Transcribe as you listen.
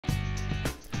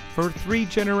For 3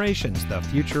 generations, the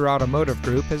Future Automotive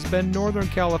Group has been Northern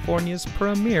California's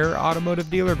premier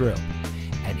automotive dealer group.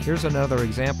 And here's another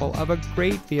example of a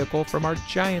great vehicle from our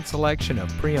giant selection of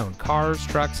pre-owned cars,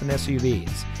 trucks, and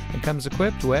SUVs, and comes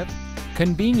equipped with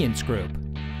Convenience Group,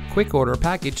 Quick Order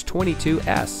Package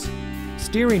 22S,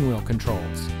 Steering Wheel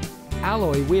Controls,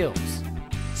 Alloy Wheels,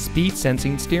 Speed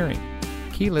Sensing Steering,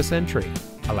 Keyless Entry,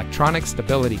 Electronic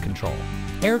Stability Control,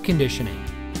 Air Conditioning,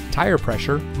 Tire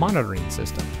Pressure Monitoring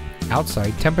System,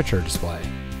 Outside Temperature Display,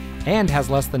 and has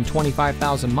less than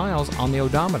 25,000 miles on the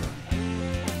odometer.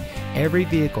 Every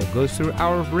vehicle goes through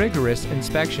our rigorous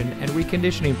inspection and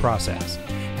reconditioning process,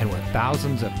 and with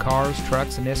thousands of cars,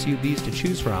 trucks, and SUVs to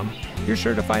choose from, you're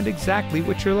sure to find exactly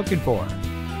what you're looking for.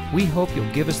 We hope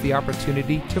you'll give us the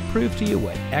opportunity to prove to you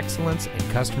what excellence in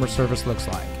customer service looks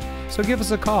like. So give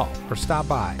us a call or stop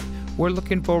by. We're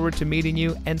looking forward to meeting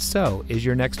you, and so is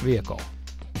your next vehicle.